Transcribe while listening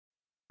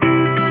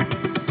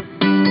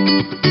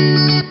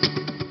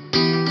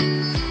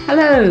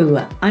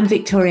Hello, I'm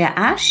Victoria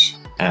Ash.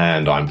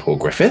 And I'm Paul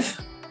Griffith.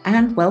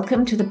 And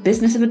welcome to the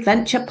Business of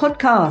Adventure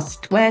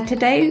podcast, where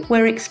today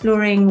we're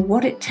exploring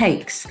what it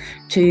takes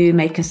to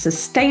make a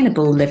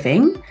sustainable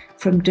living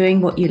from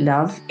doing what you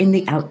love in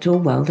the outdoor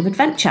world of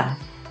adventure.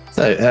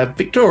 So,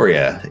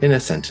 Victoria, in a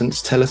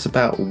sentence, tell us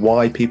about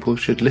why people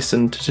should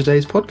listen to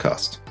today's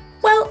podcast.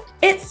 Well,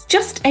 it's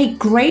just a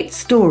great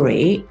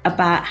story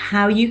about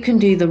how you can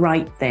do the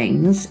right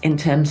things in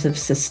terms of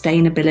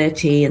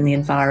sustainability and the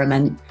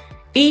environment,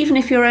 even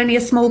if you're only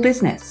a small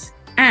business.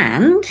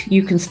 And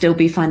you can still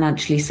be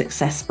financially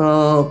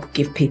successful,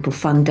 give people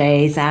fun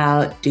days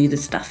out, do the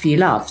stuff you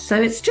love.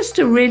 So it's just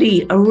a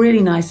really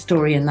nice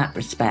story in that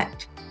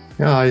respect.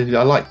 Yeah, I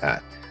like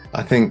that.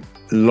 I think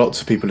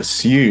lots of people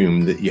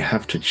assume that you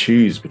have to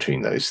choose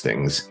between those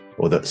things,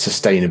 or that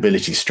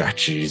sustainability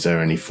strategies are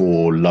only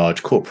for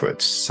large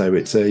corporates. So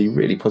it's a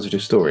really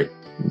positive story.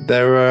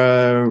 There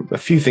are a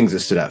few things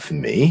that stood out for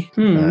me.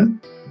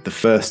 The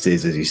first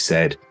is, as you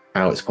said,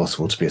 how it's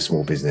possible to be a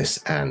small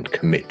business and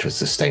commit to a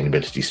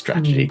sustainability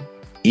strategy,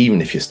 even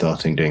if you're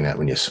starting doing that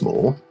when you're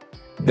small.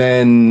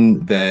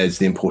 Then there's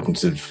the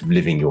importance of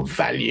living your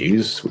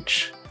values,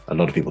 which a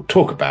lot of people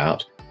talk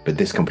about, but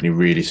this company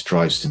really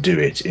strives to do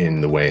it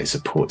in the way it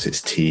supports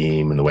its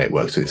team and the way it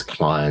works with its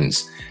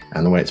clients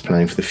and the way it's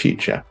planning for the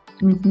future.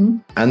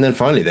 And then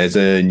finally, there's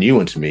a new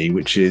one to me,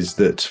 which is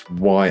that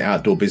why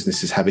outdoor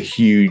businesses have a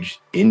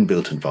huge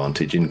inbuilt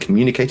advantage in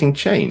communicating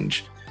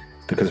change,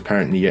 because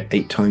apparently you're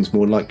 8 times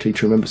more likely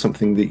to remember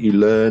something that you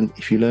learn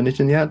if you learn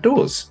it in the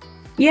outdoors.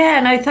 Yeah,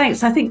 no,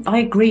 thanks. I think I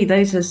agree.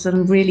 Those are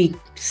some really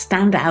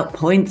standout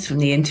points from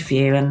the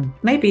interview, and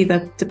maybe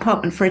the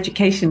Department for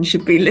Education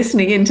should be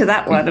listening into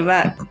that one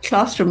about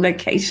classroom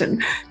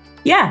location.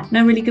 Yeah,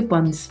 no, really good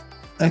ones.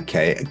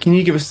 Okay, can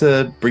you give us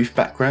a brief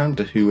background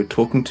to who we're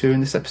talking to in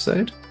this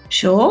episode?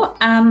 Sure.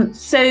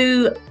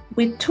 So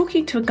we're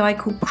talking to a guy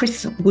called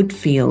Chris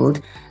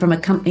Woodfield from a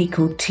company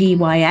called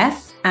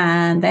TYF.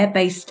 And they're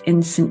based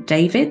in St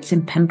David's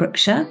in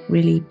Pembrokeshire,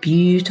 really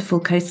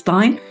beautiful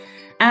coastline.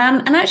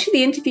 And actually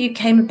the interview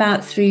came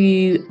about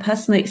through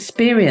personal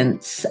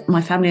experience. My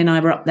family and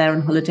I were up there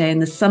on holiday in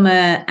the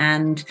summer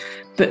and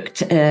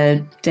booked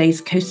a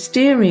day's coast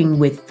steering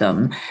with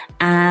them.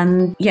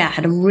 And yeah,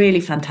 had a really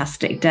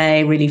fantastic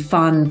day, really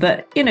fun,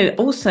 but,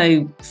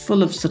 also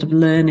full of sort of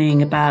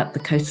learning about the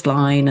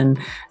coastline and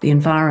the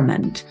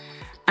environment.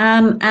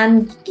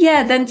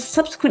 Then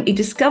subsequently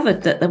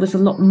discovered that there was a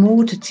lot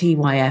more to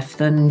TYF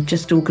than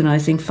just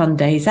organising fun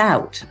days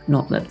out.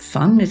 Not that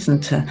fun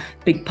isn't a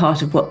big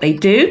part of what they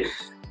do,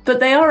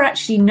 but they are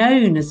actually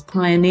known as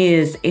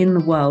pioneers in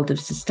the world of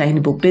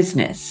sustainable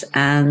business.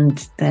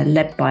 And they're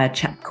led by a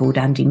chap called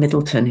Andy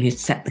Middleton, who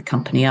set the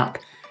company up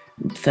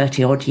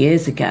 30 odd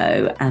years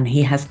ago. And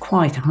he has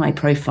quite a high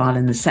profile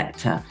in the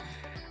sector.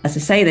 As I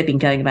say, they've been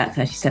going about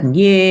 37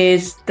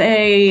 years.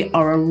 They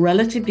are a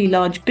relatively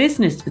large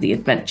business for the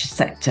adventure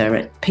sector.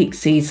 At peak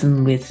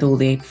season, with all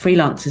the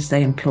freelancers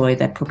they employ,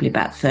 they're probably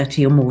about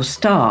 30 or more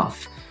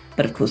staff.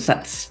 But of course,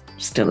 that's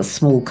still a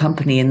small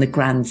company in the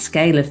grand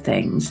scale of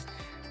things.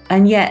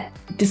 And yet,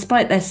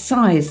 despite their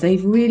size,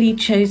 they've really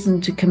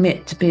chosen to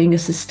commit to being a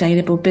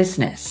sustainable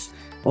business.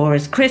 Or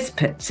as Chris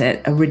puts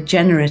it, a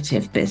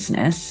regenerative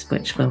business,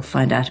 which we'll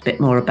find out a bit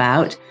more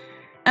about.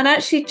 And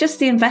actually, just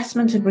the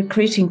investment of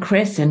recruiting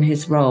Chris in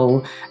his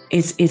role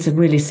is a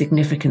really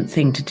significant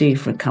thing to do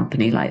for a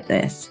company like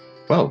this.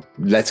 Well,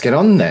 let's get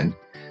on then.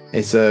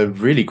 It's a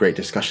really great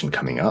discussion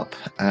coming up,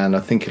 and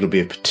I think it'll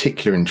be of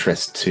particular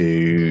interest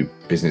to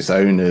business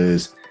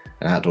owners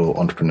and outdoor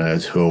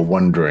entrepreneurs who are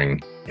wondering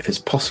if it's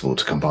possible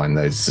to combine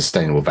those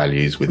sustainable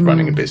values with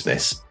running a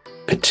business,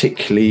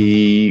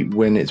 particularly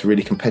when it's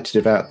really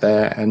competitive out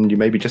there and you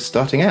may be just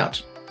starting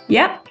out.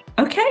 Yep.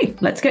 Okay,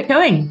 let's get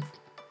going.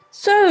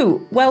 So,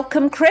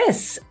 welcome,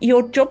 Chris.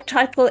 Your job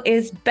title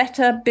is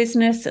Better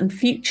Business and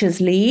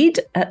Futures Lead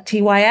at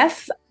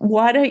TYF.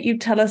 Why don't you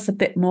tell us a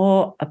bit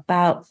more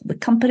about the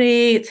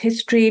company, its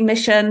history,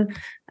 mission,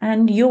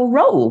 and your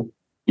role?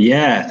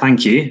 Yeah,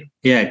 thank you.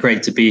 Yeah,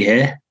 great to be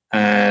here.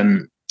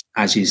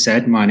 As you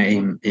said, my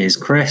name is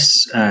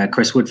Chris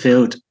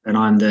Woodfield, and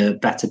I'm the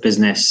Better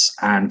Business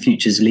and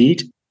Futures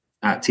Lead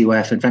at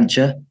TYF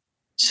Adventure.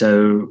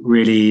 So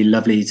really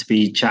lovely to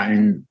be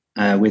chatting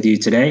with you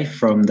today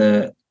from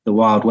the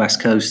wild west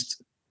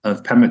coast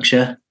of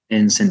Pembrokeshire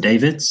in St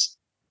David's.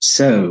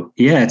 So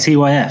yeah,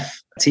 TYF.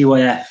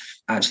 TYF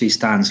actually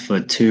stands for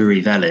Tŵr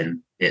y Felin.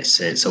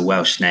 It's a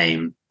Welsh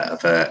name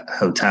of a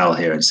hotel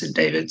here in St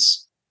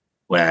David's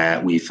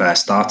where we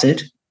first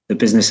started. The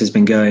business has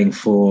been going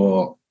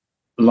for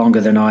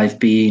longer than I've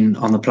been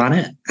on the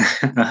planet.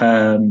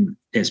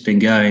 It's been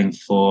going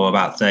for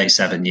about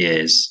 37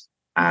 years,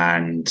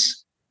 and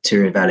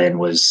Tŵr y Felin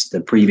was the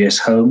previous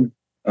home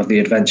of the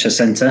Adventure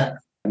Centre.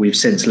 We've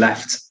since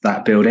left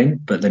that building,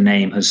 but the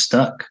name has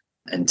stuck,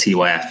 and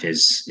TYF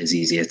is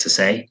easier to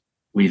say.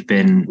 We've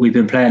been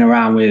playing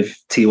around with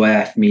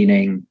TYF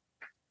meaning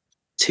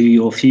to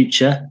your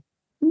future,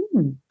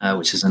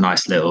 which is a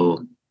nice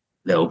little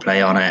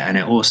play on it, and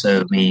it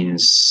also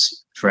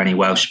means for any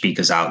Welsh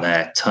speakers out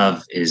there,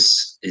 TUV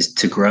is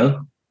to grow.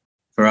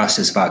 For us,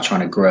 it's about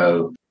trying to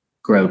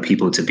grow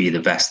people to be the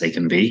best they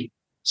can be.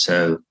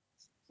 So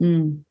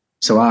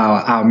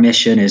our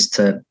mission is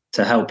to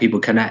help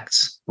people connect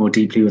more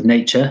deeply with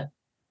nature,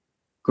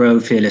 grow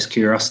fearless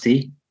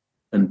curiosity,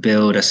 and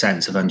build a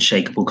sense of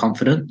unshakable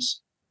confidence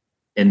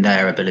in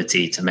their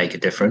ability to make a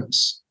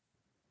difference.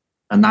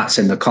 And that's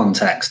in the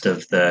context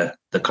of the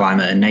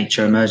climate and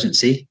nature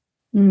emergency.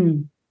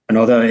 And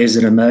although it is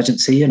an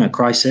emergency and a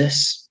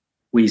crisis,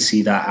 we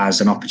see that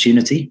as an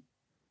opportunity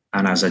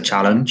and as a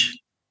challenge.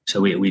 So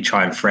we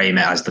try and frame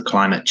it as the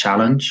climate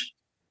challenge.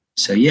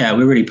 So yeah,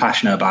 we're really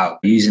passionate about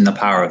using the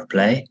power of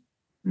play,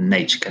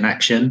 nature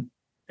connection,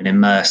 and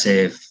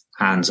immersive,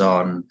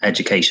 hands-on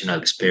educational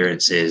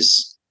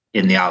experiences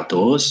in the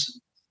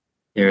outdoors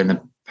here in the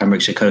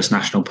Pembrokeshire Coast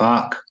National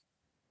Park.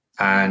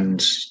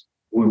 And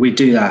we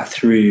do that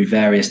through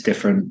various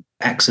different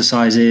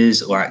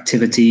exercises or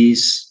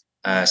activities,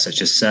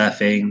 such as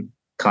surfing,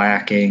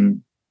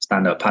 kayaking,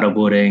 stand-up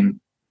paddleboarding,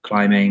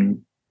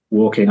 climbing,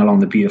 walking along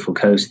the beautiful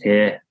coast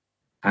here,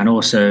 and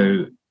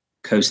also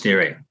coast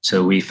steering.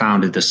 So we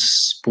founded the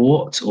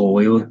sport, or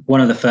we were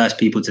one of the first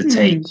people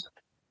to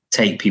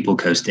take people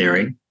coast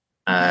steering.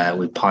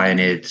 We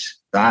pioneered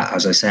that,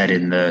 as I said,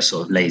 in the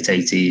sort of late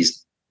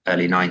 80s,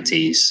 early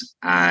 90s,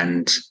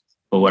 and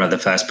we're one of the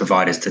first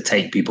providers to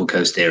take people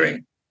coast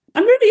steering.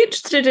 I'm really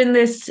interested in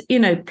this,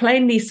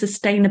 plainly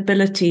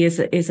sustainability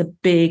is a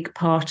big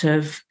part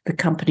of the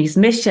company's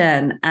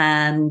mission,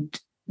 and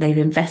they've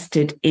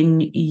invested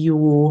in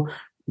your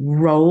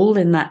role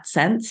in that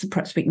sense.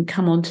 Perhaps we can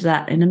come on to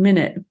that in a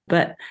minute,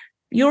 but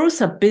you're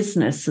also a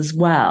business as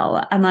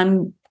well. And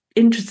I'm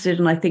interested,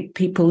 and I think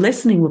people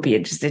listening will be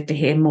interested to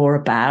hear more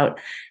about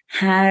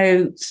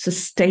how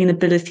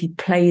sustainability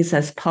plays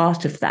as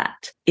part of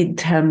that in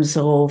terms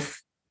of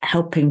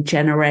helping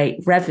generate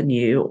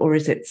revenue, or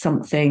is it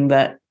something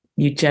that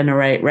you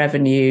generate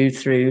revenue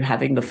through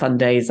having the fun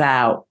days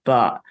out,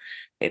 but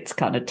it's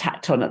kind of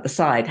tacked on at the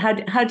side?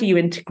 How do you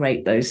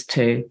integrate those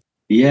two?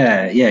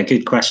 Yeah,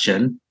 good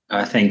question.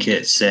 I think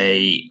it's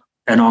an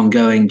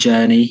ongoing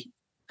journey,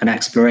 an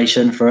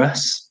exploration for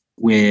us.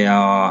 We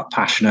are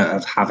passionate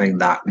of having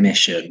that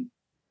mission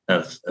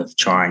of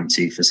trying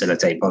to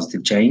facilitate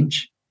positive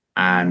change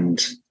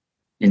and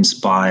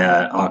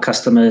inspire our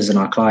customers and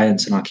our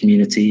clients and our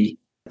community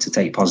to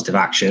take positive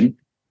action.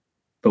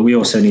 But we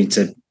also need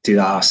to do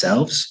that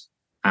ourselves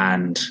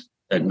and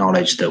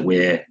acknowledge that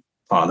we're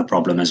part of the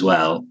problem as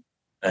well.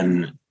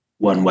 And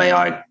one way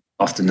I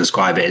often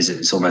describe it is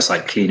it's almost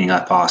like cleaning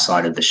up our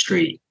side of the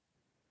street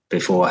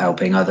before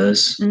helping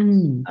others.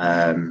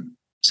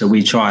 So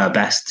we try our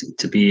best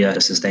to be a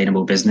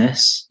sustainable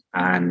business,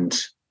 and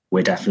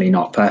we're definitely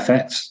not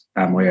perfect,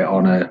 and we're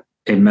on a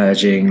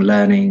emerging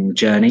learning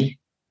journey,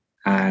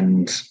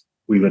 and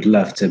we would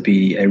love to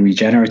be a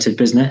regenerative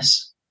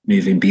business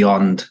moving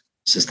beyond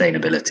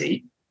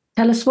sustainability.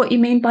 Tell us what you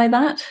mean by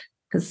that,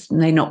 because it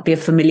may not be a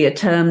familiar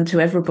term to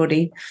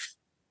everybody.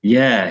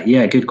 Yeah,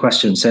 good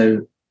question.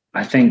 So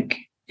I think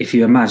if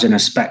you imagine a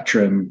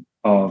spectrum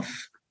of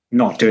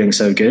not doing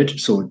so good,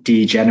 sort of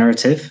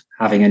degenerative,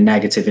 having a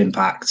negative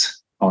impact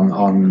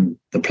on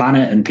the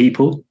planet and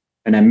people,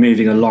 and then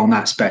moving along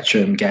that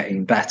spectrum,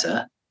 getting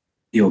better,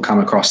 you'll come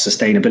across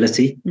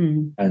sustainability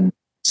and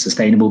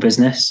sustainable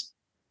business.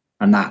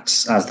 And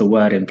that's, as the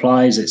word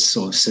implies, it's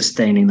sort of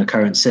sustaining the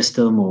current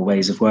system or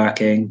ways of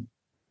working.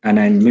 And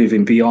then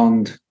moving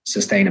beyond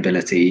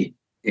sustainability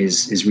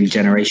is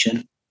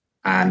regeneration.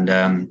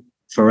 And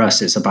for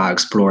us, it's about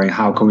exploring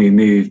how can we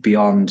move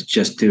beyond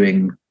just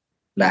doing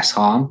less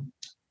harm,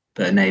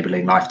 but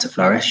enabling life to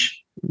flourish.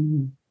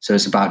 So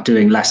it's about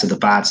doing less of the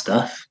bad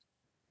stuff,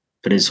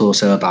 but it's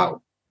also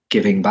about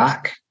giving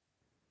back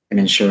and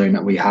ensuring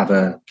that we have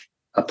a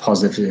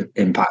positive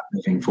impact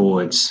moving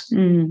forwards,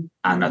 and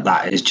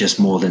that is just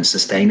more than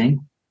sustaining.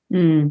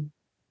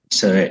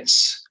 So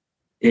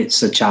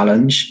it's a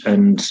challenge,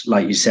 and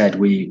like you said,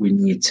 we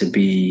need to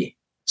be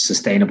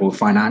sustainable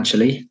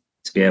financially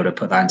to be able to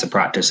put that into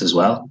practice as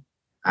well.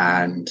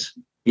 And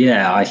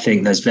yeah, I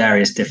think there's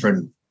various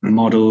different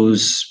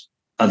models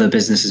other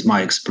businesses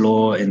might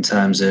explore in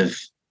terms of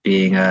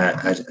being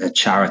a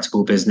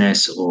charitable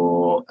business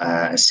or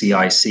a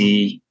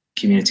CIC,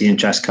 community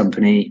interest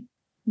company,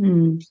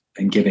 and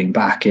giving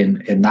back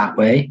in that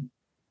way.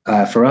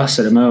 For us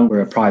at the moment, we're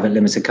a private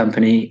limited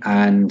company,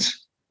 and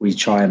we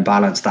try and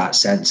balance that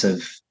sense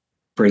of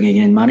bringing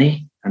in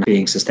money and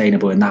being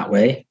sustainable in that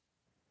way,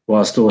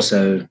 whilst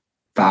also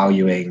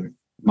valuing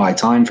my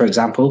time, for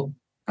example,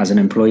 as an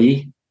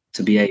employee,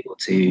 to be able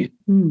to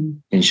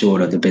ensure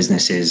that the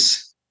business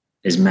is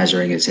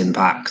measuring its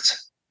impact.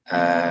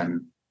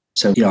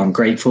 So I'm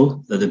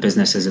grateful that the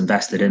business has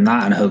invested in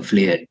that, and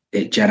hopefully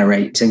it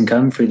generates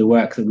income through the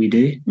work that we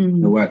do,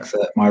 the work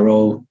that my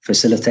role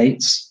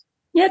facilitates.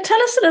 Yeah,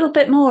 tell us a little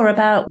bit more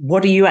about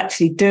what are you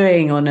actually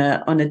doing on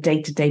a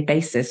day-to-day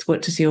basis?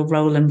 What does your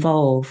role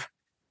involve?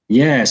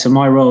 Yeah, so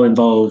my role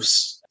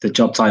involves the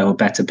job title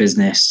Better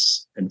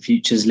Business and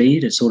Futures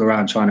Lead. It's all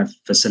around trying to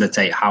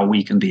facilitate how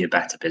we can be a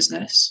better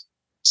business.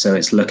 So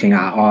it's looking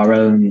at our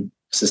own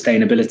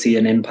sustainability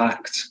and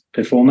impact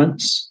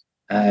performance,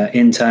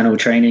 internal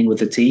training with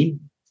the team.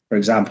 For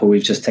example,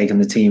 we've just taken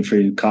the team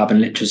through carbon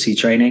literacy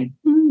training.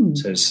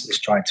 So it's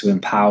trying to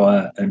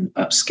empower and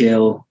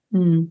upskill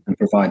and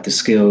provide the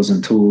skills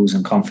and tools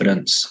and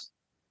confidence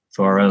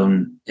for our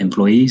own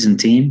employees and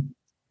team.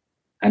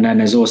 And then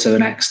there's also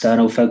an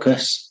external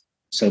focus.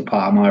 So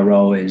part of my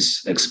role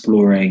is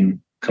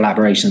exploring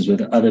collaborations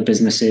with other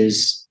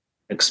businesses,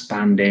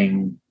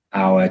 expanding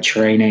our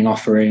training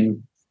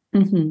offering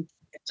in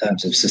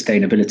terms of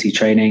sustainability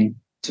training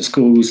to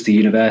schools, to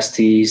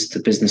universities, to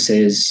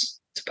businesses,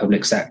 to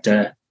public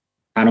sector,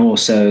 and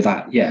also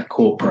that,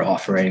 corporate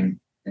offering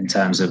in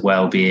terms of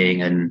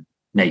well-being and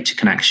nature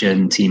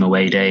connection, team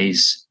away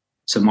days.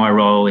 So my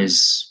role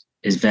is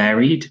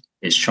varied.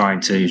 It's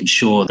trying to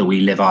ensure that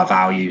we live our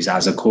values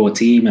as a core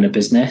team and a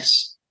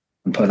business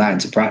and put that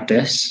into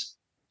practice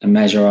and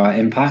measure our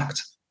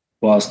impact,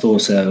 whilst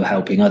also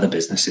helping other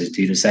businesses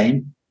do the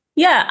same.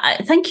 Yeah,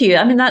 thank you.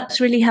 I mean, that's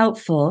really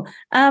helpful.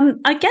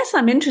 I guess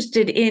I'm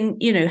interested in,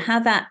 how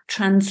that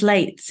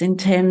translates in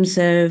terms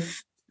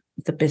of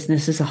the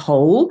business as a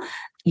whole,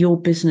 your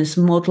business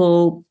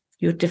model,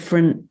 your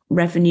different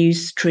revenue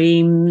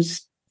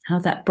streams, how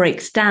that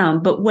breaks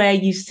down, but where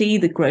you see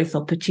the growth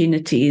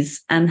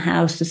opportunities and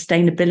how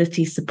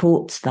sustainability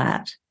supports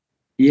that.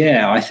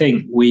 Yeah, I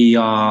think we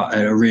are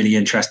at a really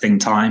interesting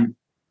time.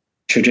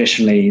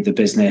 Traditionally, the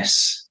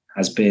business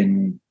has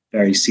been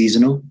very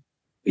seasonal.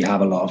 We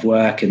have a lot of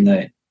work in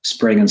the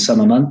spring and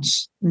summer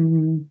months.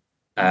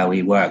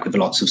 We work with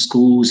lots of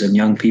schools and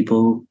young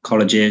people,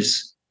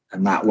 colleges,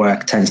 and that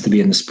work tends to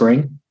be in the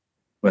spring,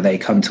 where they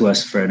come to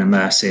us for an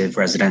immersive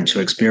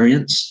residential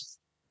experience.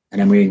 And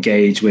then we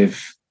engage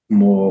with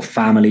more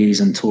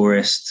families and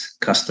tourist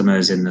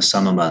customers in the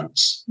summer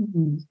months.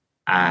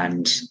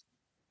 And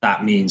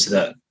that means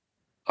that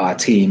our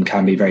team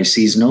can be very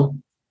seasonal.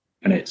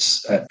 And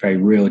it's a very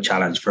real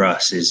challenge for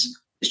us is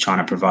trying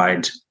to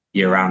provide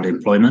year-round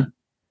employment.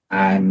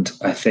 And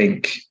I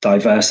think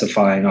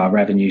diversifying our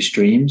revenue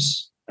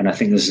streams, and I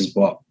think this is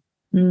what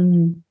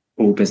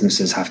all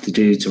businesses have to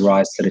do to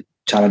rise to the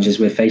challenges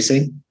we're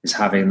facing, is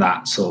having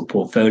that sort of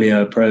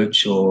portfolio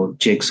approach or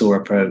jigsaw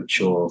approach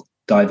or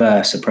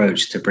diverse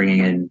approach to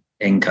bringing in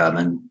income.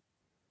 And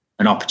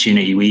an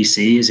opportunity we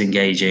see is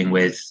engaging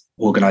with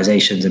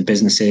organizations and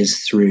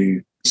businesses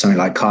through something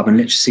like carbon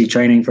literacy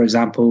training, for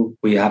example.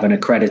 We have an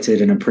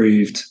accredited and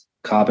approved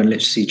carbon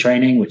literacy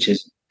training, which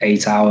is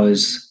 8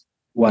 hours,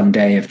 1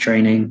 day of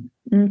training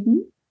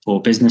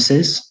for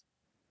businesses.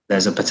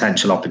 There's a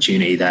potential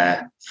opportunity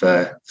there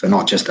for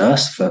not just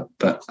us,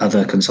 but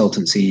other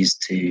consultancies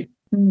to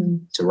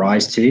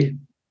rise to.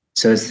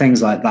 So it's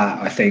things like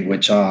that, I think,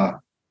 which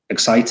are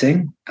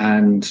exciting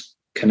and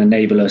can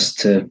enable us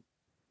to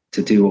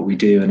do what we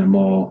do in a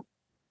more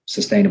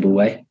sustainable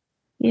way.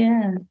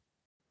 Yeah.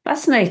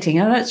 Fascinating.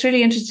 Oh, that's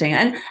really interesting.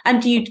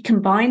 And do you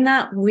combine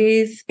that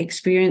with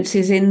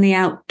experiences in the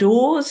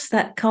outdoors,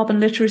 that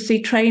carbon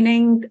literacy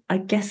training? I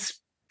guess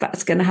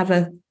that's going to have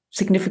a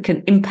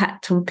significant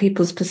impact on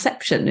people's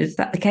perception. Is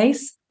that the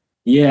case?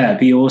 Yeah, it'd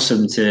be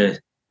awesome to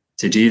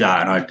do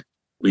that. And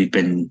we've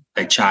been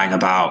chatting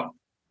about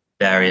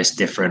various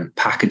different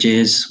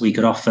packages we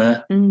could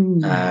offer.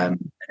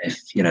 If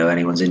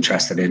anyone's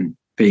interested in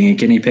being a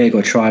guinea pig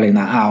or trialing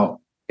that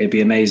out, it'd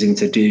be amazing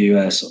to do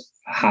a sort of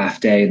half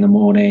day in the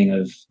morning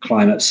of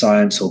climate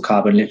science or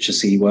carbon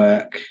literacy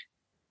work,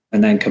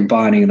 and then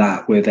combining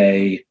that with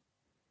a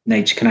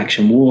nature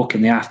connection walk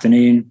in the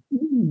afternoon,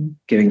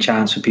 giving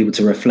chance for people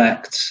to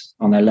reflect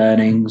on their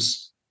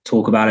learnings,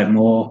 talk about it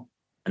more,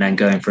 and then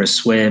going for a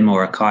swim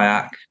or a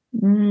kayak,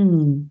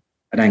 and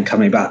then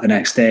coming back the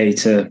next day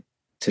to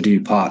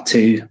do part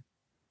 2.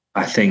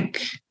 I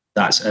think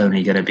that's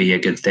only going to be a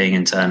good thing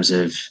in terms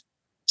of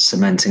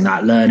cementing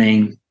that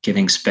learning,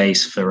 giving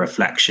space for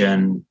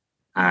reflection,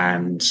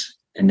 and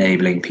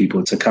enabling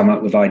people to come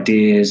up with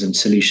ideas and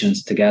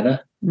solutions together.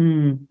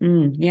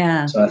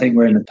 Yeah. So I think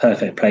we're in the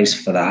perfect place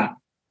for that.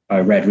 I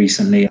read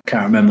recently, I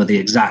can't remember the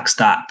exact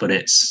stat, but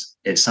it's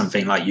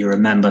something like you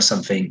remember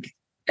something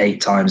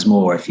 8 times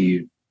more if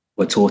you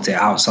were taught it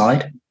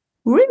outside.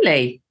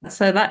 Really?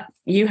 So that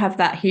you have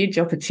that huge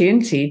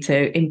opportunity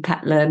to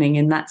impact learning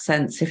in that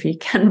sense if you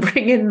can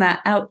bring in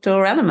that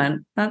outdoor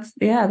element. That's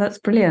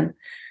brilliant.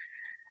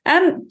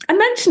 I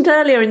mentioned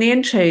earlier in the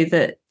intro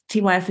that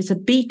TYF is a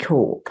B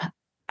Corp.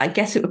 I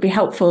guess it would be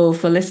helpful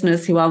for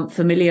listeners who aren't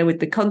familiar with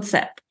the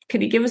concept.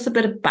 Could you give us a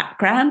bit of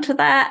background to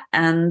that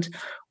and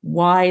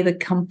why the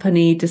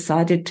company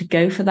decided to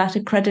go for that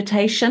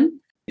accreditation?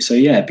 So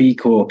yeah, B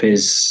Corp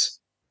is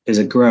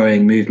a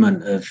growing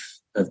movement of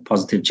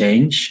positive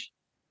change.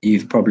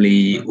 You've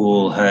probably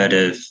all heard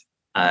of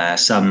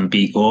some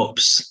B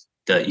Corps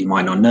that you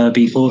might not know are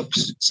B Corps.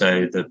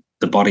 So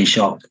the Body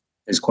Shop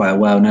is quite a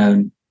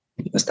well-known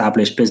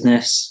established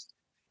business.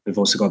 We've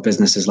also got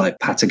businesses like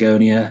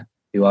Patagonia,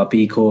 who are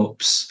B Corps,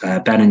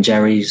 Ben &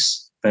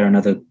 Jerry's, they're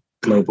another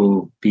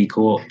global B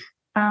Corp.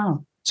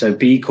 Oh. So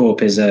B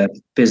Corp is a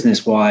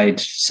business-wide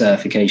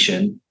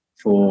certification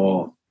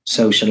for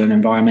social and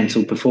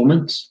environmental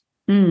performance.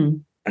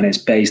 Mm. And it's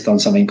based on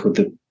something called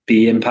the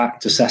bee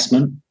impact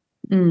assessment.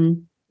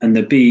 Mm. And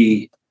the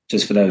bee,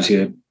 just for those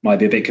who might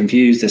be a bit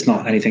confused, it's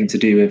not anything to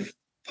do with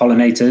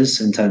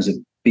pollinators in terms of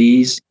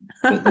bees,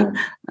 but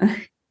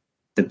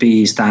the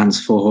B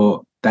stands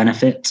for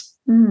benefit,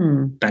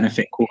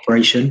 benefit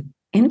corporation.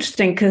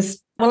 Interesting,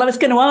 because, well, I was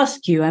going to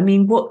ask you, I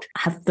mean, what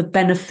have the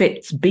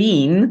benefits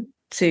been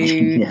to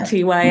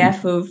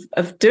TYF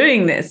of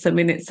doing this? I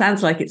mean, it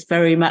sounds like it's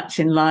very much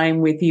in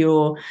line with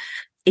your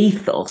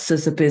ethos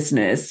as a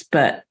business,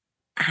 but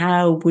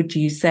how would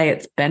you say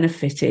it's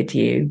benefited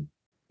you?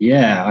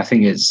 Yeah, I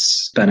think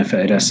it's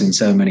benefited us in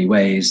so many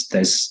ways.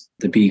 There's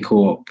the B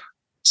Corp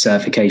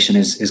certification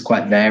is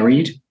quite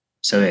varied.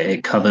 So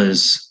it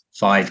covers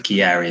 5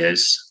 key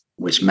areas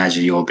which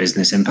measure your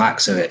business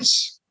impact. So it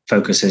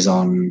focuses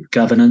on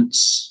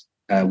governance,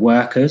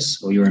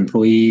 workers or your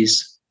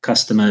employees,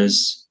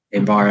 customers,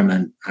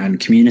 environment, and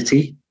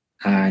community.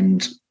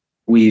 And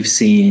we've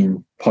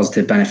seen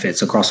positive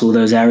benefits across all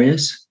those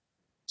areas.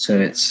 So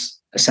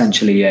it's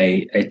essentially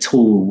a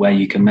tool where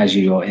you can measure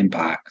your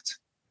impact.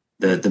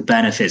 The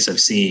benefits of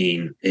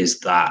seeing is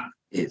that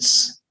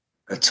it's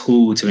a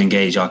tool to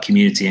engage our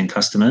community and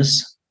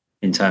customers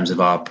in terms of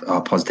our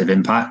positive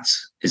impact.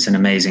 It's an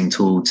amazing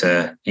tool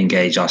to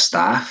engage our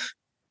staff.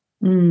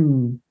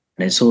 And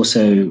it's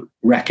also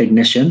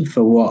recognition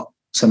for what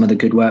some of the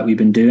good work we've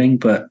been doing,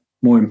 but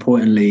more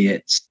importantly,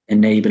 it's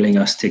enabling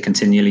us to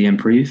continually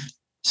improve.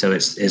 So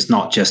it's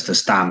not just a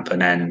stamp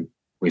and then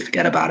we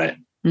forget about it.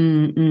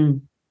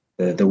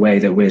 The way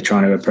that we're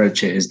trying to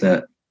approach it is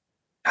that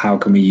how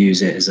can we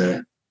use it as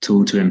a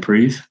tool to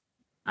improve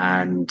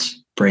and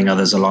bring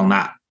others along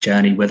that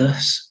journey with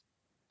us?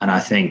 And I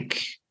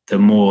think the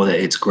more that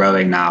it's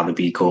growing now, the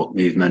B Corp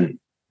movement.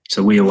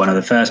 So we were one of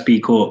the first B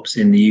Corps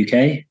in the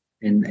UK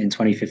in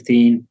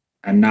 2015.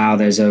 And now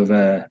there's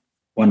over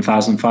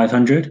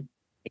 1,500.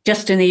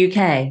 Just in the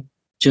UK?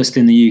 Just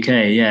in the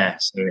UK, yeah.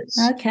 So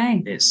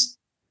okay.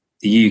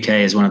 The UK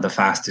is one of the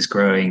fastest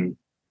growing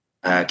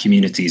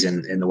communities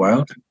in the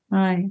world.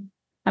 Right.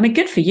 I mean,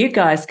 good for you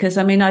guys, because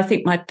I mean, I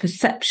think my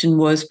perception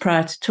was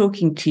prior to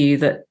talking to you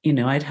that, you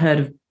know, I'd heard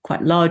of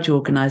quite large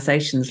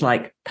organizations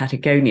like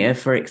Patagonia,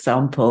 for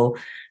example.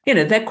 You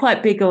know, they're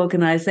quite big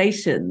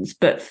organizations,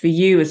 but for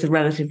you as a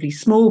relatively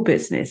small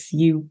business,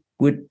 you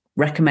would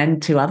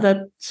recommend to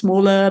other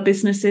smaller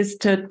businesses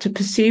to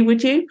pursue,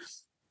 would you?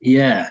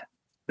 Yeah,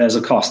 there's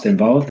a cost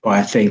involved, but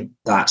I think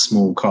that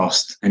small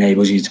cost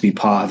enables you to be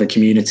part of a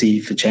community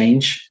for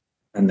change,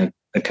 and the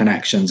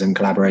connections and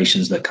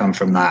collaborations that come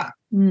from that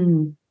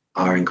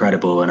are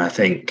incredible. And I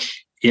think,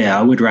 yeah,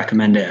 I would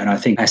recommend it. And I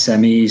think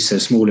SMEs, so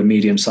small and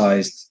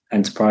medium-sized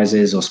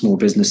enterprises or small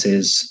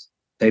businesses,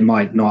 they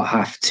might not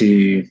have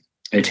to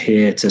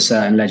adhere to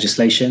certain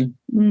legislation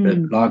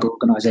that larger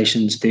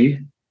organizations do,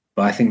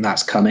 but I think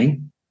that's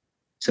coming.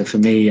 So for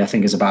me, I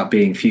think it's about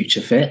being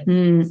future fit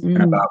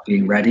and about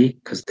being ready,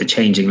 because the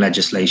changing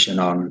legislation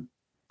on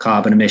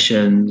carbon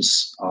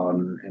emissions,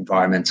 on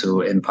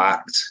environmental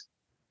impact,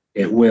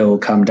 it will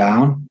come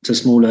down to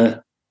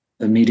smaller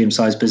and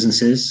medium-sized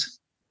businesses.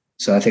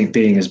 So I think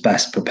being as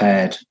best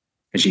prepared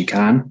as you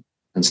can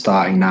and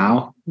starting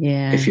now,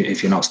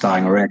 if you're not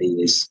starting already,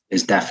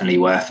 is definitely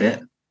worth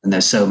it. And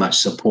there's so much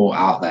support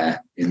out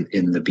there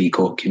in the B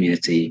Corp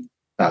community.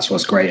 That's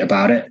what's great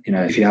about it. You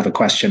know, if you have a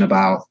question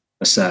about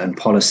a certain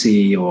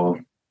policy or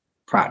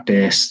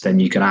practice, then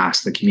you can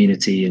ask the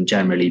community, and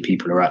generally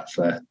people are up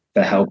for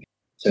help.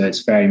 So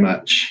it's very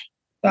much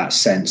that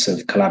sense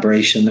of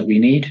collaboration that we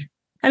need.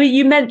 I mean,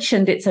 you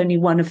mentioned it's only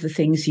one of the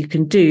things you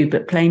can do,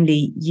 but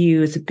plainly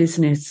you as a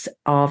business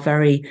are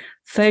very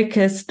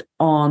focused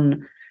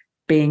on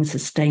being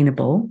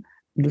sustainable,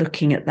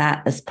 looking at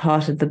that as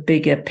part of the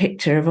bigger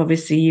picture of,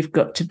 obviously you've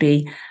got to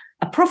be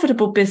a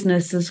profitable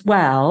business as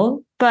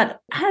well.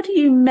 But how do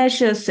you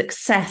measure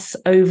success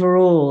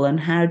overall, and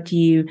how do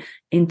you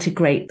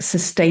integrate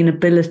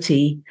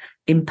sustainability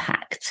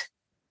impact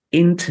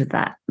into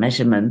that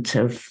measurement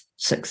of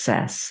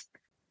success?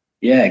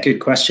 Yeah, good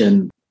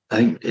question. I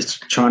think it's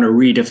trying to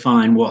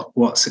redefine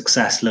what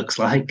success looks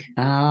like.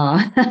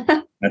 I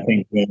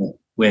think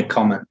we're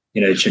common.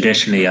 You know,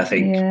 traditionally, I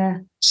think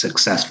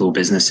successful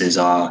businesses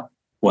are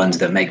ones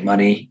that make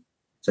money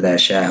for their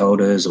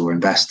shareholders or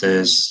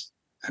investors.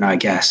 And I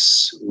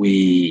guess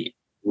we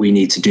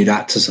need to do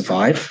that to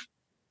survive,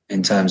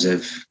 in terms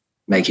of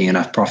making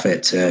enough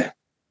profit to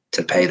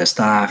pay the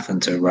staff and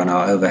to run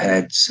our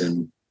overheads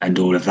and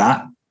all of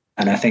that.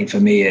 And I think for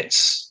me,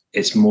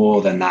 it's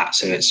more than that.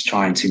 So it's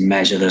trying to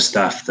measure the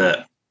stuff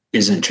that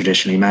isn't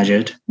traditionally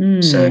measured.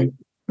 So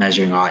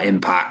measuring our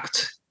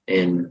impact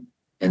in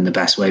the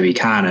best way we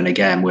can. And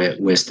again,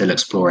 we're still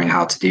exploring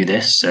how to do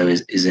this. So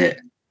is it,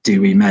 do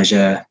we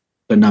measure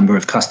the number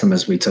of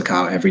customers we took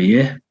out every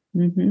year?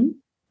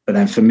 But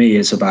then for me,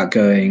 it's about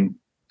going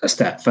a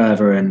step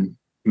further and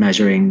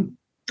measuring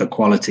the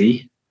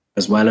quality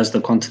as well as the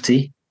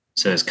quantity.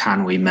 So it's,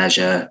 can we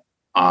measure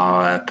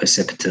our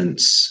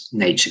participants'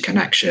 nature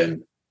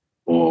connection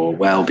or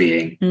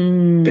well-being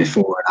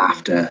before and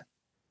after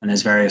And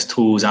there's various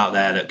tools out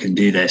there that can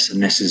do this.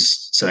 And this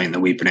is something that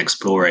we've been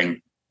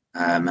exploring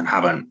and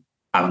haven't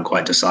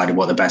quite decided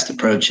what the best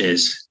approach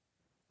is.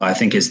 But I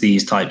think it's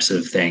these types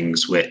of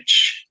things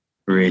which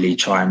really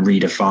try and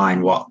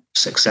redefine what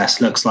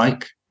success looks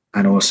like.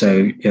 And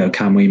also,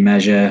 can we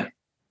measure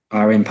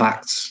our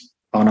impacts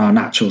on our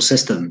natural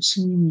systems?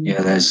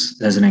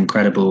 There's an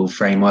incredible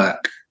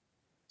framework.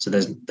 So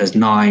there's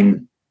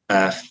 9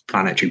 Earth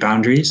planetary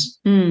boundaries.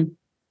 And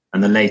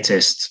the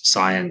latest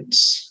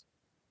science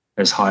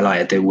has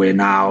highlighted that we're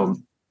now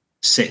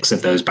 6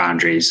 of those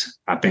boundaries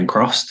have been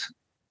crossed.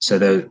 So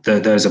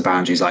those are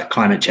boundaries like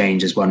climate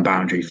change is one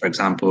boundary, for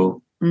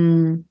example,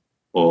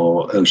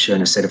 or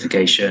ocean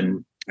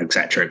acidification, et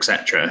cetera, et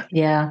cetera.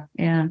 Yeah.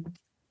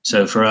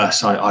 So for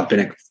us, I've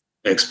been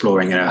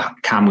exploring,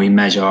 can we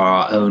measure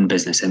our own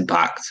business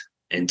impact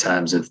in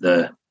terms of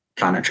the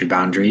planetary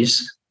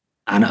boundaries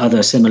and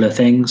other similar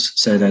things?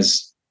 So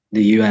there's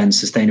the UN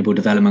Sustainable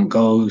Development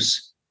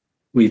Goals.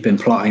 We've been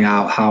plotting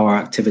out how our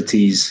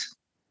activities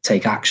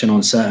take action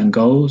on certain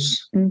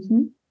goals.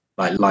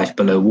 Like life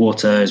below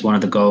water is one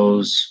of the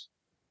goals.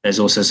 There's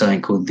also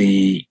something called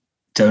the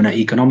donor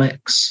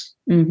economics,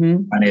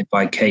 founded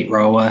by Kate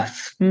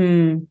Raworth.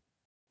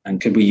 And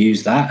could we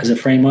use that as a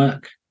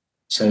framework?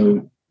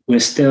 So we're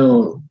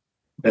still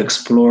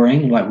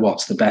exploring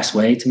what's the best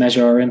way to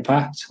measure our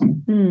impact.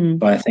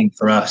 But I think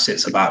for us,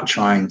 it's about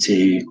trying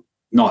to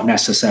not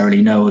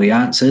necessarily know all the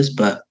answers,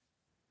 but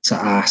to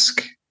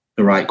ask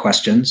the right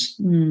questions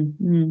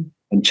and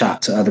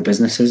chat to other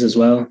businesses as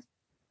well,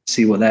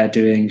 see what they're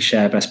doing,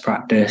 share best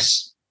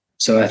practice.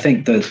 So I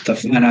think the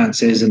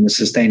finances and the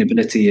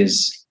sustainability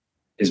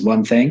is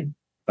one thing.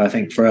 But I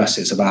think for us,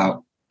 it's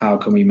about how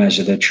can we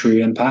measure the true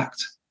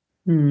impact?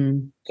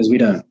 Because we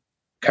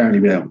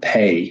don't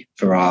pay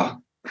for our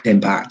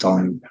impact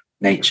on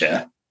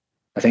nature.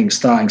 I think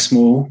starting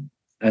small,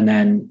 and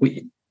then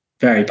we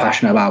very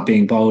passionate about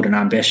being bold and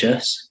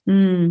ambitious,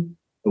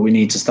 but we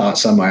need to start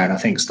somewhere. And I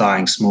think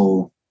starting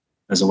small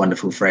is a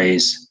wonderful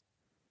phrase.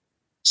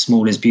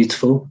 Small is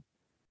beautiful.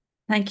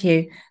 Thank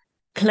you.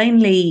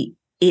 Plainly,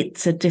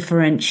 it's a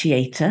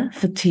differentiator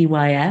for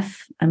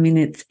TYF. I mean,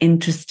 it's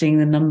interesting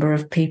the number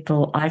of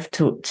people I've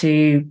talked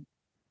to,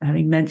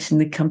 having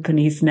mentioned the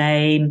company's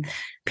name,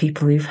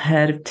 people who've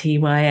heard of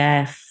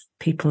TYF,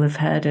 people who've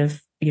heard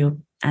of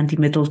Andy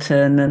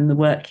Middleton and the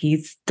work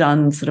he's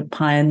done sort of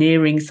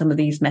pioneering some of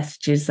these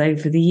messages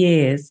over the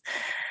years.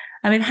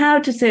 I mean, how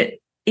does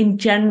it in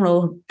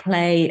general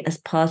play as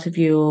part of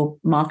your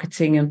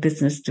marketing and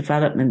business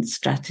development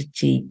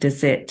strategy?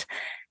 Does it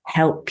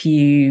help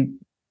you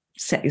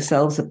set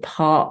yourselves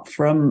apart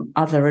from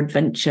other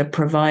adventure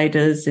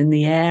providers in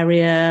the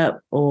area,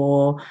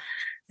 or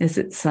is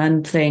it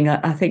something?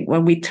 I think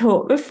when we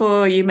talked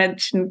before, you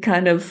mentioned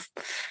kind of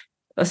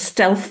a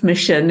stealth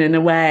mission in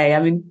a way.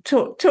 I mean,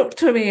 talk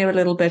to me a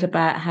little bit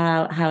about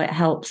how it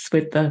helps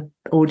with the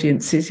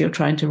audiences you're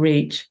trying to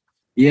reach.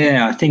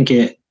 Yeah, I think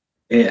it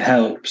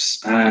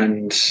helps,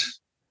 and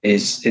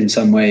is in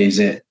some ways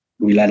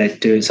we let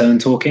it do its own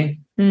talking.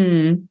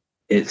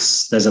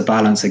 There's a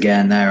balance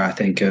again there, I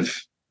think, of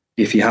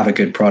if you have a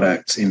good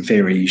product, in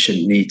theory, you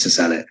shouldn't need to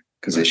sell it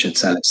because it should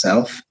sell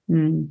itself.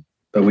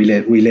 But we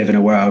live in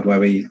a world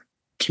where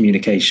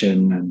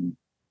communication and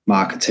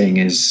marketing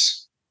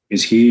is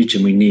huge,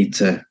 and we need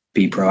to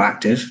be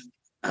proactive.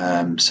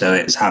 So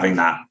it's having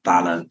that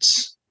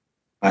balance.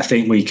 I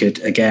think we could,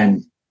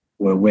 again,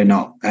 we're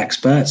not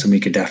experts and we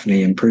could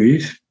definitely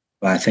improve,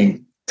 but I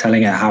think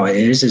telling it how it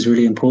is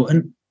really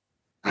important.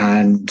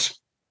 And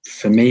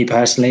for me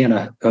personally,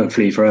 and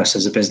hopefully for us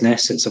as a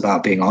business, it's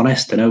about being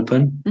honest and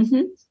open.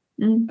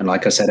 And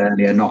like I said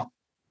earlier,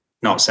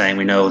 not saying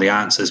we know all the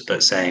answers,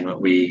 but saying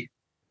that we're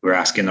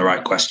asking the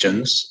right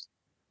questions.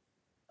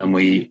 And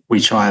we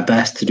try our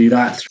best to do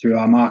that through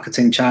our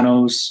marketing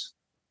channels,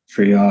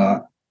 through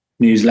our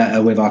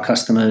newsletter with our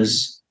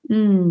customers,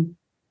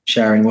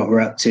 sharing what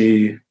we're up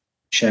to,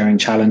 sharing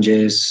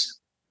challenges.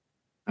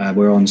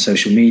 We're on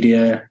social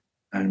media,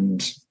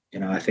 and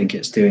I think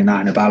it's doing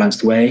that in a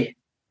balanced way.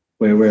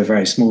 We're a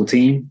very small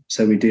team,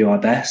 so we do our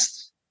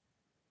best.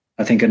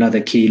 I think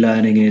another key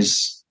learning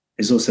is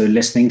also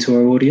listening to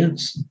our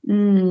audience,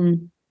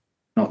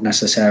 not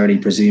necessarily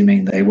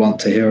presuming they want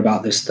to hear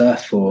about this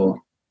stuff or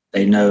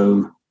they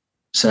know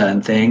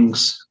certain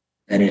things.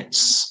 And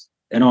it's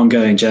an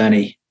ongoing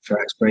journey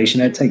for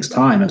exploration. It takes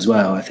time as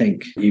well. I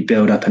think you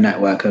build up a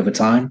network over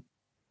time.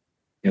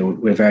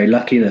 We're very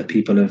lucky that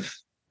people have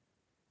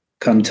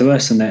come to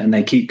us and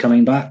they keep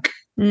coming back.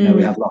 We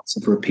have lots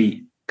of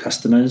repeat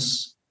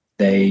customers.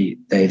 They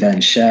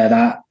then share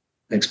that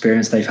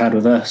experience they've had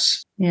with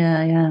us.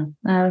 Yeah.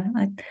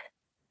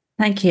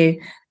 Thank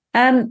you.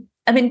 I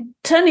mean,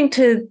 turning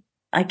to,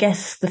 I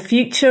guess, the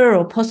future,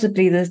 or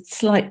possibly the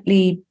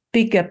slightly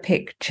bigger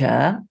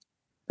picture,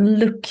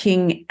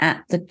 looking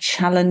at the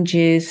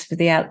challenges for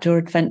the outdoor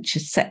adventure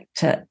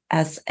sector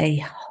as a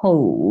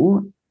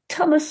whole,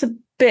 tell us a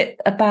bit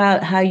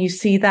about how you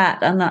see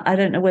that. And I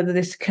don't know whether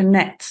this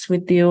connects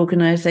with the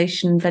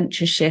organisation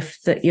Venture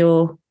Shift that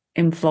you're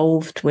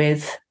involved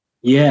with.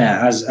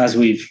 Yeah, as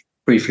we've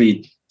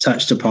briefly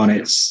touched upon,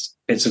 it's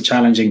a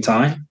challenging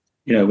time.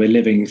 We're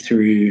living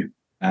through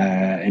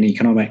an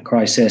economic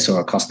crisis or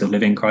a cost of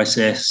living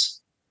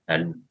crisis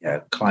and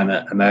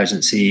climate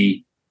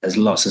emergency. There's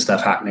lots of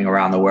stuff happening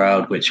around the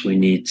world which we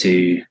need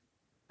to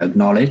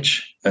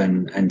acknowledge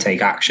and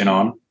take action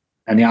on.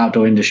 And the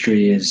outdoor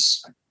industry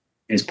is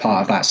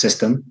part of that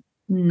system,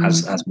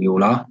 as we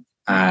all are.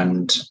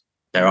 And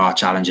there are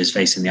challenges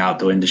facing the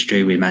outdoor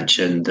industry. We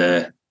mentioned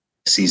the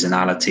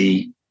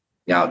seasonality,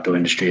 the outdoor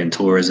industry and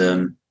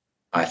tourism.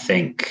 I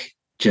think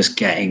just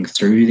getting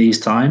through these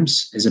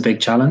times is a big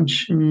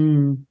challenge.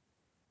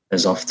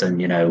 There's often,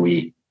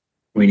 we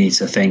need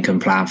to think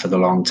and plan for the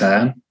long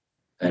term.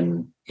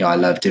 And I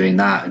love doing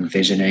that,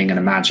 envisioning and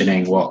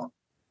imagining what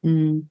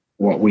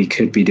we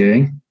could be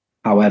doing.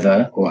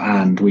 However,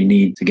 and we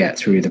need to get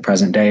through the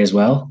present day as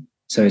well.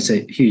 So it's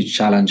a huge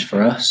challenge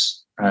for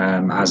us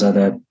as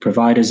other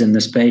providers in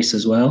the space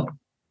as well.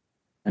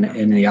 And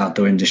in the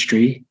outdoor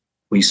industry,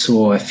 we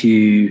saw a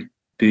few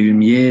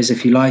boom years,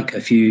 if you like,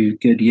 a few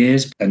good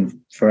years. And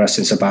for us,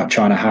 it's about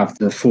trying to have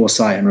the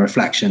foresight and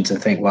reflection to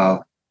think,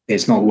 well,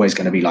 it's not always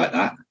going to be like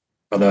that.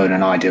 Although in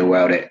an ideal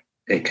world,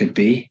 it could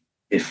be,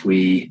 if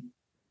we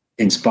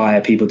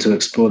inspire people to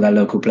explore their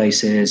local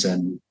places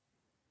and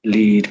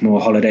lead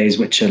more holidays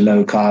which are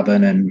low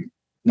carbon and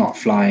not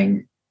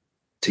flying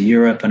to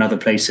Europe and other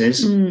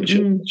places, which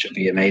would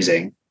be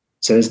amazing.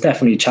 So there's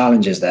definitely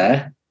challenges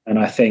there. And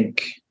I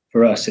think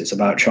for us, it's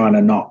about trying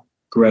to not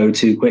grow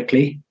too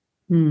quickly.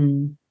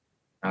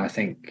 I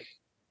think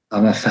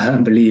I'm a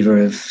firm believer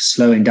of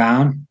slowing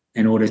down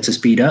in order to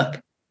speed up.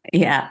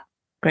 Yeah,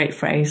 great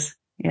phrase.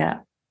 Yeah.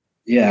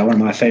 Yeah, one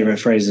of my favorite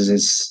phrases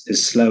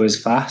is slow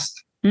is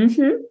fast.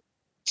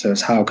 So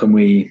it's how can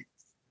we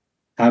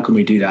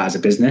do that as a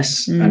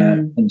business and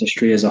an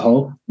industry as a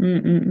whole?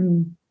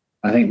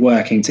 I think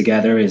working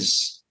together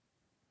is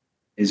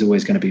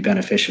always going to be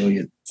beneficial.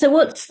 So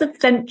what's the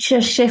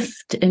Venture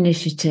Shift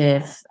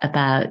initiative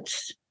about?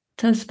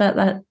 Tell us about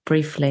that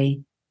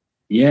briefly.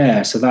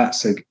 Yeah, so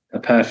that's a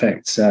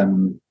perfect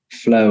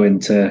flow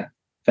into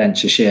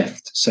Venture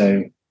Shift.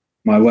 So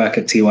my work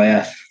at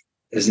TYF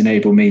has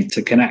enabled me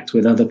to connect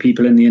with other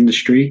people in the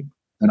industry.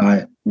 And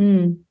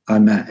I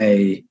met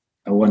a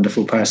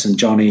wonderful person,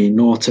 Johnny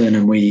Norton,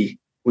 and we've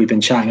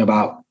been chatting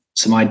about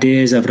some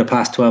ideas over the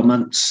past 12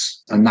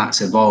 months, and that's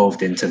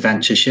evolved into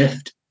Venture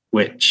Shift,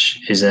 which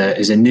is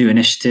a new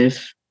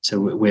initiative. So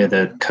we're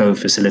the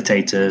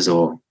co-facilitators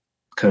or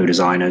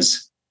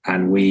co-designers,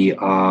 and we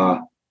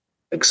are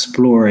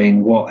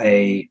exploring what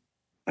a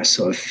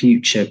sort of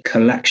future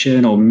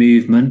collection or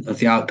movement of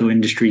the outdoor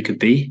industry could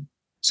be.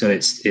 So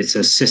it's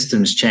a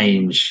systems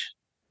change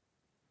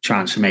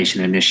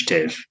transformation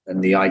initiative.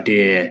 And the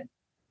idea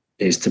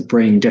is to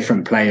bring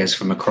different players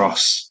from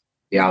across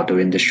the outdoor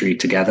industry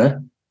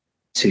together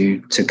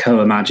to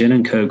co-imagine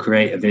and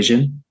co-create a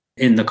vision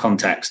in the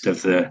context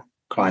of the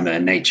climate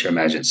and nature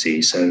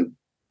emergency. So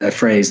a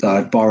phrase that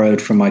I've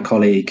borrowed from my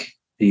colleague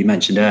who you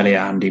mentioned earlier,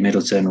 Andy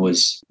Middleton,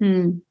 was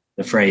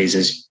the phrase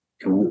is,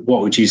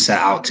 what would you set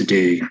out to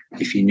do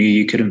if you knew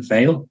you couldn't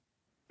fail?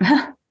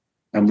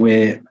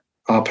 And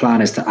our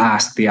plan is to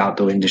ask the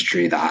outdoor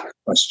industry that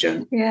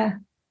question. Yeah.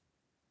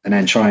 And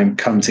then try and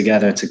come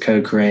together to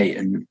co-create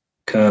and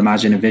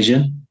co-imagine a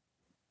vision.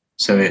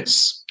 So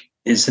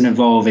it's an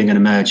evolving and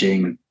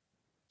emerging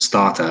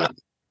startup.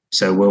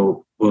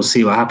 So we'll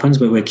see what happens,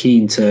 but we're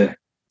keen to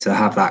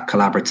have that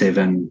collaborative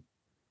and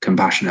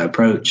compassionate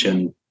approach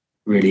and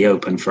really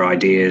open for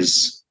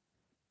ideas.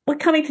 We're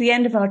coming to the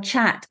end of our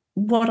chat.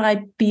 What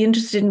I'd be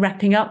interested in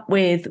wrapping up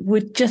with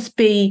would just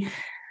be,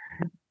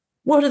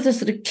 what are the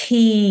sort of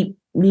key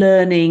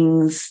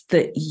learnings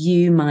that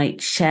you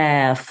might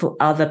share for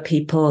other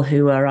people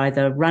who are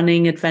either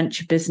running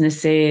adventure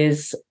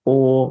businesses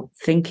or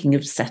thinking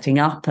of setting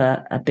up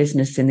a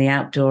business in the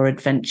outdoor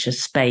adventure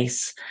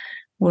space?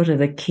 What are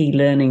the key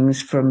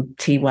learnings from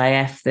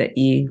TYF that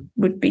you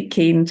would be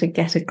keen to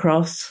get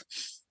across?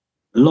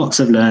 Lots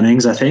of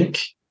learnings, I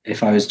think.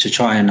 If I was to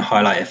try and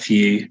highlight a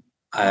few,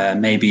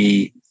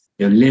 maybe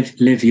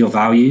live your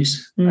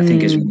values. I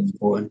think is really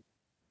important.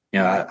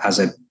 As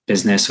a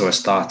business or a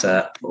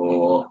startup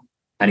or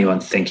anyone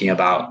thinking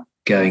about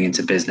going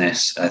into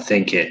business, I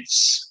think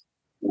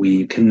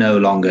we can no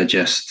longer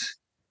just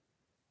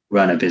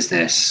run a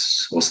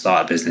business or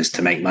start a business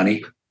to make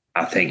money.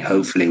 I think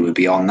hopefully we're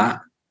beyond that,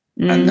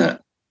 and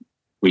that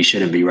we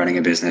shouldn't be running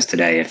a business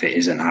today if it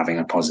isn't having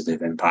a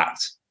positive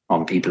impact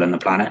on people and the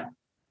planet.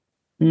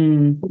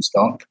 Full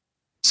stop.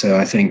 So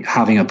I think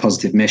having a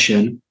positive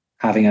mission,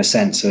 having a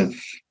sense of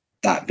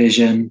that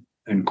vision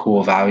and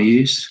core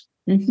values,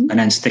 and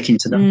then sticking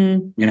to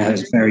them.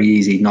 It's very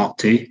easy not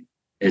to.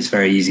 It's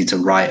very easy to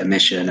write a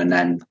mission and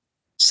then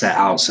set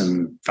out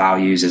some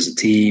values as a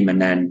team,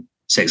 and then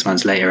 6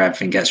 months later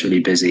everything gets really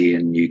busy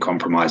and you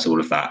compromise all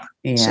of that.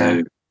 Yeah.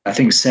 So I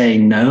think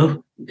saying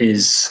no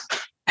is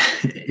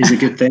a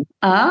good thing.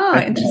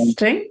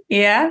 Interesting.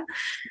 Yeah.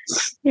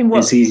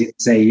 It's easy to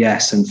say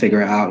yes and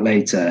figure it out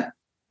later,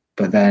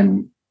 but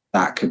then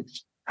that could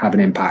have an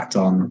impact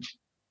on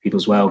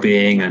people's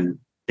well-being. And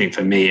I think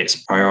for me,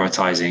 it's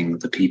prioritizing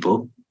the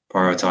people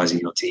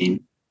prioritizing your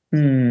team.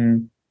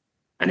 Mm.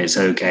 And it's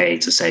okay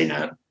to say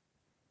no.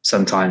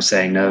 Sometimes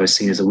saying no is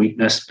seen as a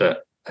weakness,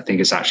 but I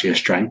think it's actually a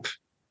strength.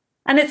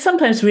 And it's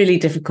sometimes really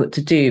difficult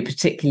to do,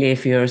 particularly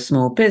if you're a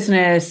small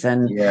business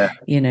and,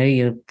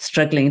 you're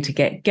struggling to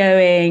get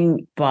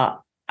going.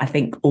 But I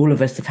think all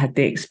of us have had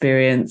the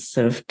experience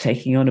of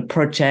taking on a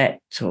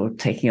project or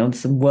taking on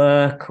some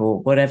work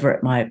or whatever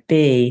it might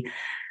be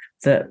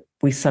that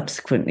we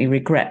subsequently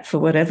regret for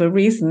whatever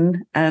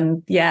reason.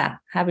 And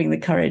having the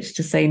courage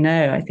to say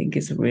no, I think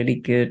is a really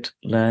good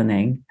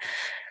learning.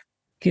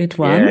 Good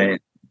one.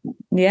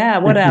 Yeah.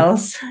 What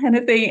else?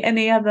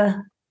 Any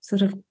other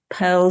sort of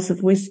pearls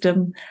of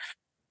wisdom?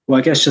 Well,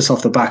 I guess just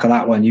off the back of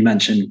that one, you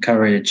mentioned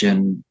courage,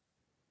 and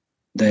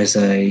there's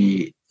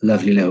a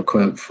lovely little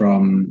quote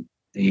from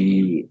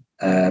the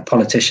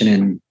politician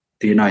in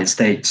the United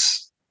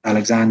States,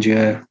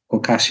 Alexandria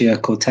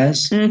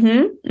Ocasio-Cortez,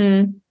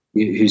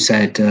 who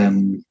said,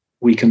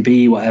 we can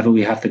be whatever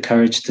we have the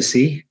courage to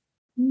see.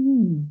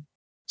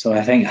 So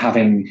I think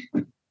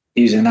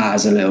using that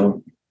as a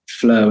little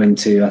flow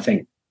into, I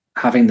think,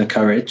 having the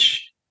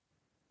courage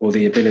or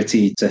the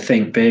ability to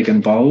think big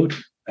and bold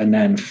and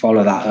then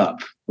follow that up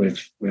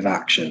with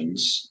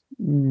actions.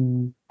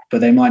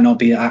 But they might not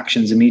be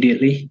actions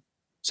immediately.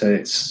 So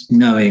it's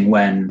knowing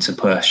when to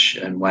push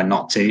and when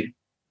not to.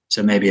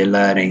 So maybe a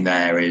learning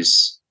there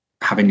is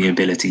having the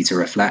ability to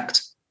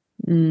reflect.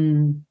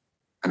 And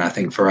I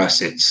think for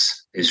us,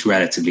 it's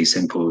relatively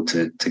simple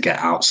to get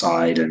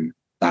outside and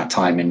that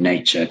time in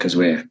nature because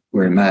we're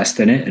immersed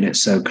in it and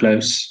it's so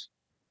close.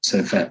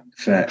 So for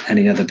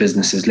any other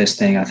businesses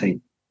listening, I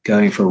think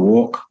going for a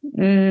walk,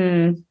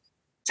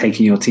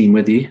 taking your team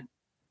with you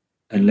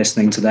and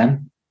listening to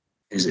them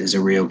is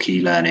a real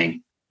key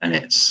learning. And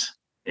it's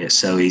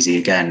so easy,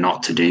 again,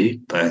 not to do,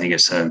 but I think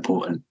it's so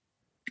important.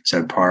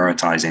 So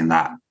prioritizing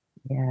that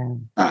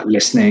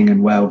listening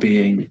and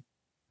well-being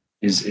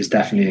is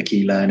definitely a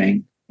key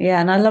learning. Yeah.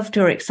 And I loved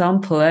your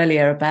example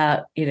earlier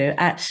about,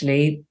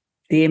 actually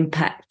the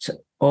impact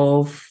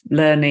of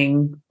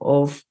learning,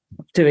 of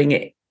doing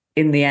it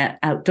in the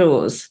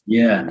outdoors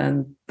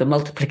and the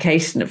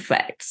multiplication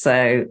effect.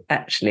 So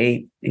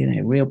actually,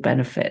 real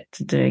benefit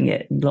to doing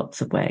it in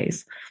lots of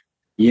ways.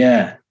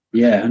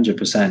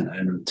 100%.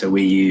 And so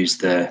we use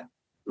the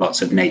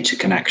lots of nature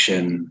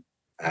connection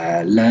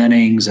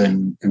learnings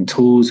and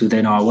tools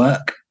within our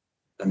work.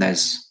 And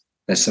there's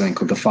something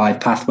called the 5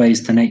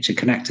 pathways to nature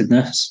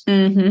connectedness.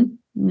 And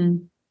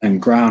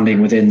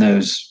grounding within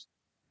those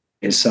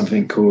is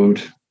something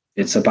called,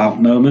 it's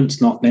about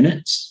moments, not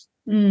minutes.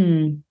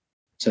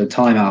 So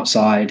time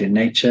outside in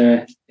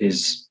nature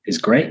is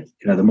great.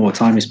 The more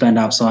time we spend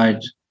outside,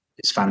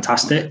 it's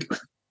fantastic.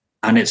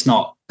 And it's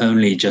not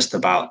only just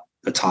about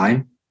the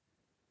time,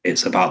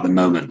 it's about the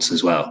moments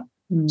as well.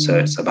 So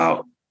it's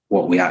about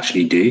what we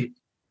actually do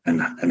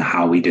and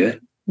how we do it.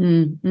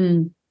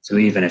 So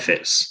even if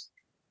it's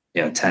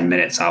 10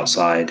 minutes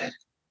outside,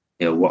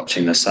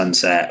 watching the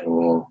sunset,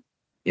 or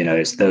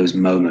it's those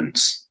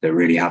moments that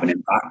really have an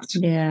impact.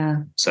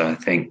 So I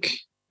think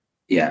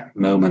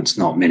moments,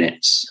 not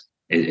minutes,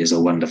 is a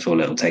wonderful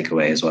little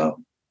takeaway as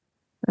well.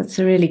 That's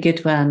a really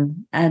good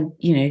one. And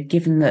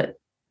given that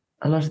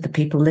a lot of the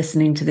people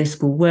listening to this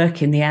will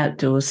work in the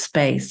outdoors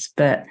space,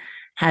 but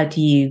how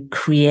do you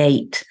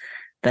create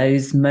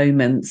those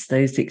moments,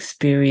 those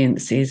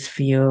experiences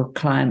for your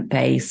client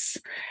base,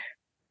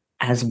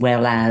 as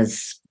well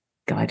as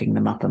guiding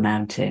them up a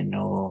mountain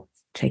or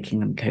taking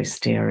them coast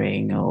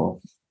steering or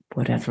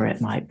whatever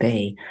it might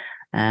be,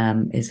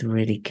 is a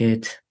really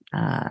good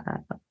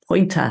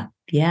pointer.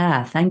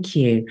 Yeah, thank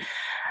you.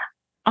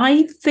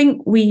 I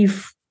think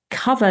we've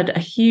covered a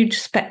huge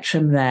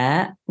spectrum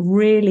there.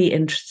 Really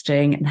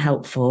interesting and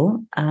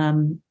helpful.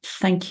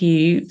 Thank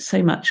you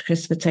so much,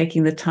 Chris, for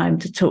taking the time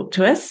to talk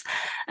to us.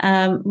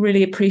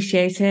 Really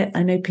appreciate it.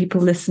 I know people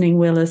listening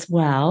will as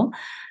well.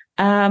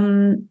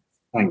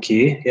 Thank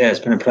you. Yeah, it's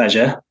been a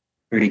pleasure.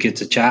 Really good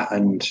to chat,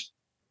 and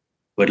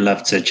would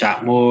love to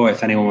chat more.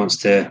 If anyone wants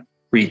to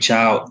reach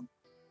out,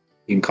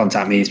 you can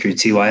contact me through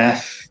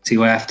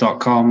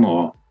tyf.com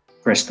or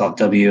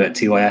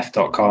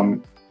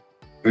chris.w@tyf.com.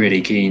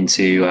 Really keen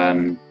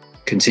to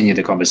continue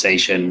the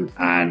conversation.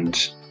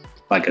 And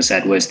like I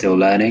said, we're still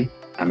learning,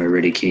 and we're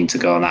really keen to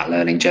go on that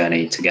learning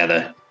journey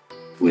together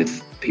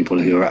with people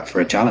who are up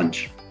for a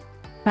challenge.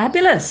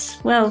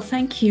 Fabulous. Well,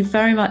 thank you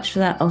very much for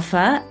that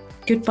offer.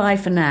 Goodbye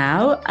for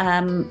now.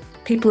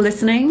 People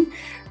listening,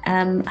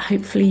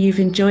 hopefully you've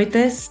enjoyed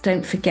this.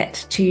 Don't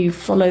forget to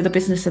follow the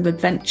Business of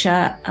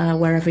Adventure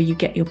wherever you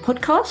get your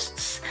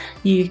podcasts.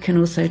 You can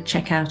also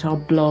check out our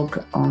blog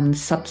on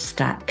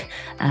Substack.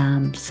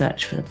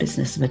 Search for the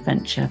Business of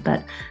Adventure.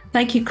 But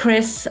thank you,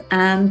 Chris,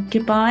 and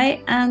goodbye.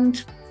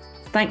 And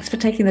thanks for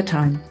taking the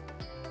time.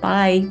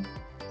 Bye.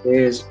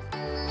 Cheers.